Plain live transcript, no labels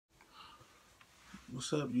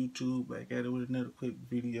What's up, YouTube? Back at it with another quick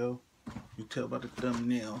video. You tell by the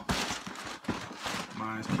thumbnail.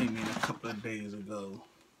 Mine came in a couple of days ago.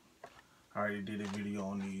 I already did a video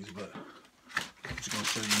on these, but I'm just gonna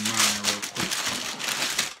show you mine real quick.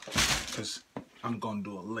 Because I'm gonna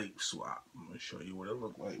do a lake swap. I'm gonna show you what it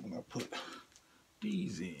looked like when I put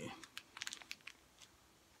these in.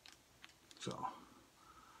 So,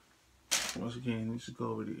 once again, let's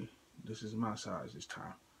go over the. This is my size this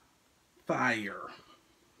time. Fire.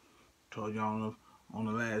 Told y'all on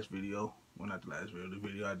the last video, well, not the last video, the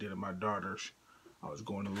video I did of my daughters, I was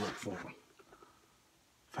going to look for them.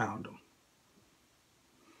 Found them.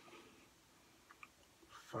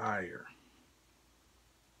 Fire.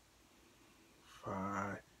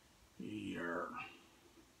 Fire.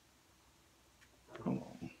 Come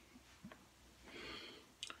on.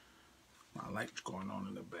 My light's going on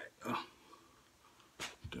in the back.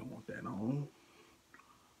 Didn't want that on.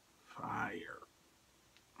 Fire.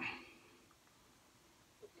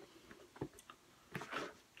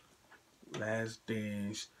 Last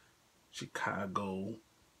Dance Chicago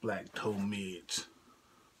Black Toe Mids.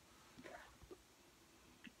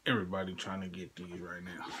 Everybody trying to get these right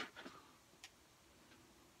now.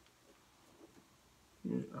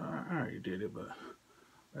 I already did it, but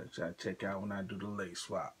let's try to check out when I do the lake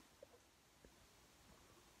swap.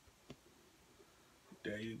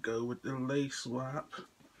 There you go with the lake swap.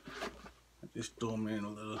 I just threw them in a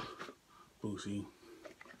little boozy.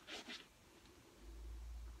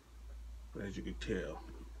 But as you can tell,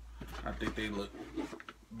 I think they look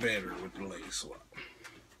better with the lake swap.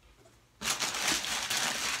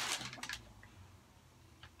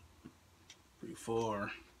 Before,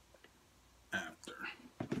 after.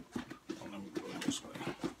 Oh, let me go this way.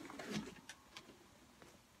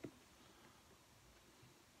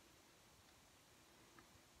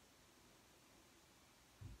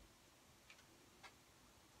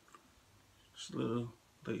 This little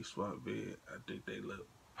lake swap vid, I think they look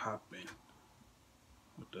popping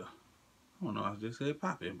with the, I don't know, I just said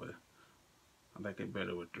popping, but I like it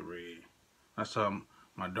better with the red. I saw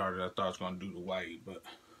my daughter, I thought I was going to do the white, but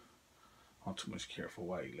I don't too much care for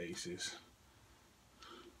white laces.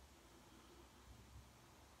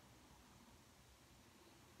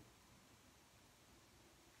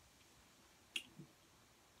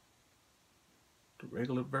 The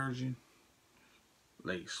regular version,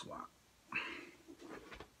 lace swap.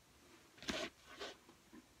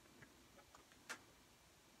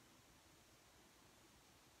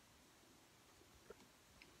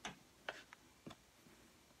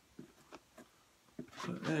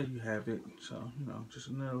 So there you have it. So, you know, just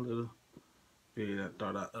another little video I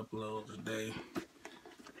thought I'd upload today.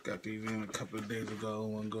 Got these in a couple of days ago.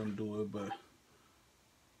 Wasn't gonna do it, but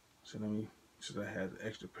so since I had an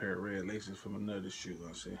extra pair of red laces from another shoe,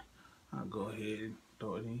 I said I'll go ahead and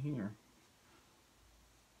throw it in here.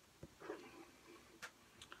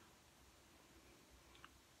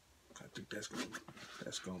 I think that's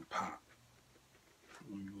gonna pop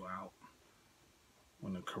when you out.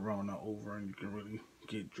 When the corona over and you can really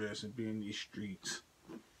get dressed and be in these streets.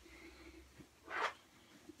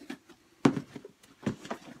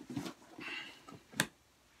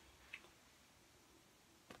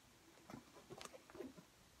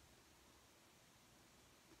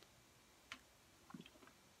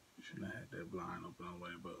 Shouldn't have had that blind open all the way,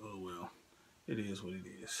 but oh well. It is what it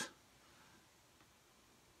is.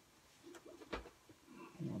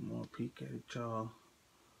 One more peek at it, y'all.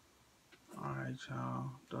 Alright,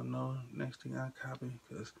 y'all. Don't know next thing I copy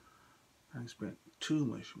because I ain't spent too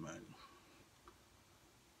much money.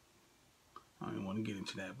 I don't even want to get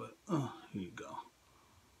into that, but here you go.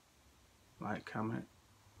 Like, comment,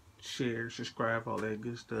 share, subscribe, all that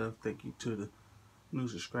good stuff. Thank you to the new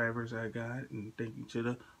subscribers I got, and thank you to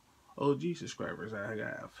the OG subscribers I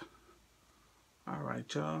have.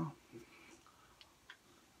 Alright, y'all.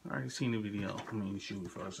 I already seen the video. I mean, shoot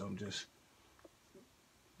before, so I'm just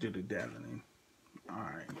dilly-dallying.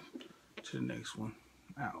 Alright, to the next one.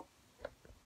 Out.